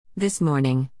This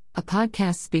morning, a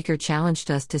podcast speaker challenged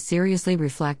us to seriously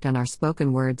reflect on our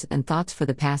spoken words and thoughts for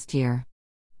the past year.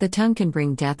 The tongue can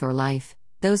bring death or life.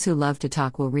 Those who love to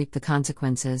talk will reap the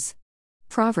consequences.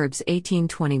 Proverbs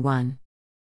 18:21.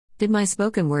 Did my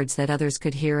spoken words that others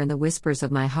could hear and the whispers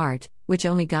of my heart, which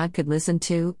only God could listen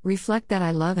to, reflect that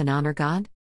I love and honor God?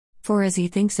 For as he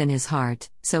thinks in his heart,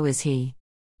 so is he.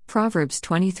 Proverbs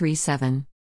 23:7.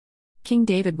 King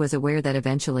David was aware that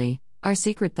eventually, our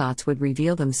secret thoughts would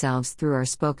reveal themselves through our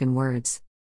spoken words.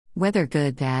 Whether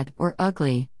good, bad, or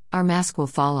ugly, our mask will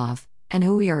fall off, and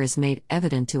who we are is made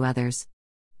evident to others.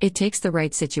 It takes the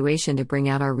right situation to bring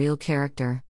out our real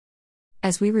character.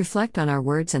 As we reflect on our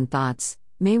words and thoughts,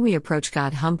 may we approach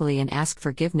God humbly and ask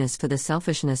forgiveness for the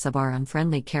selfishness of our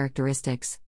unfriendly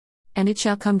characteristics. And it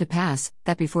shall come to pass,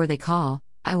 that before they call,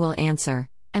 I will answer,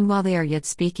 and while they are yet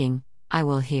speaking, I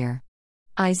will hear.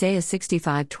 Isaiah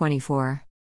 65:24.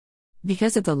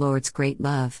 Because of the Lord's great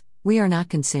love, we are not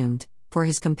consumed, for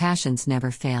his compassions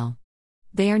never fail.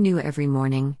 They are new every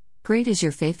morning, great is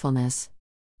your faithfulness.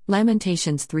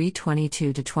 Lamentations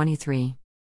 3:22-23.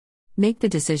 Make the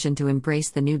decision to embrace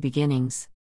the new beginnings.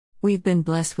 We've been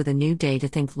blessed with a new day to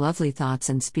think lovely thoughts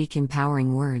and speak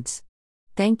empowering words.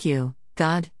 Thank you,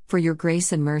 God, for your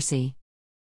grace and mercy.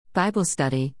 Bible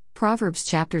study, Proverbs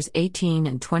chapters 18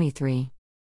 and 23.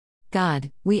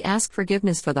 God, we ask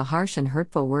forgiveness for the harsh and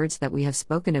hurtful words that we have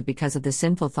spoken of because of the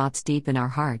sinful thoughts deep in our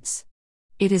hearts.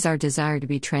 It is our desire to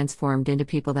be transformed into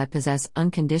people that possess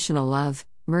unconditional love,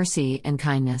 mercy, and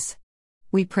kindness.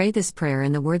 We pray this prayer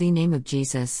in the worthy name of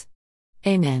Jesus.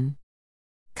 Amen.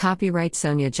 Copyright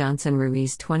Sonia Johnson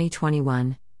Ruiz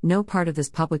 2021. No part of this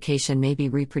publication may be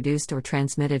reproduced or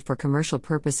transmitted for commercial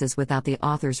purposes without the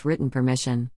author's written permission.